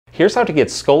Here's how to get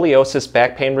scoliosis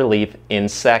back pain relief in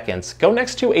seconds. Go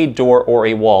next to a door or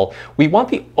a wall. We want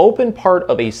the open part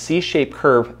of a C-shaped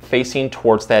curve facing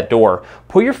towards that door.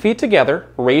 Put your feet together,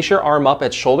 raise your arm up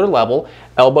at shoulder level,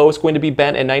 elbow is going to be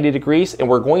bent at 90 degrees, and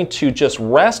we're going to just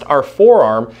rest our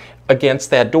forearm against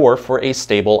that door for a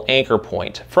stable anchor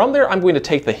point. From there, I'm going to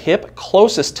take the hip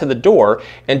closest to the door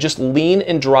and just lean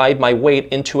and drive my weight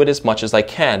into it as much as I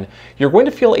can. You're going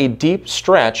to feel a deep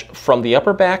stretch from the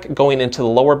upper back going into the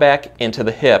lower back into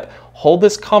the hip. Hold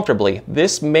this comfortably.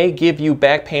 This may give you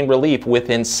back pain relief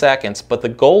within seconds, but the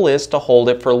goal is to hold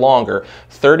it for longer,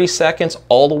 30 seconds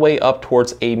all the way up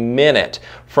towards a minute.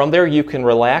 From there, you can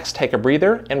relax, take a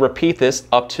breather, and repeat this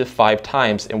up to 5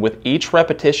 times. And with each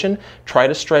repetition, try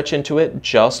to stretch into it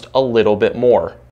just a little bit more.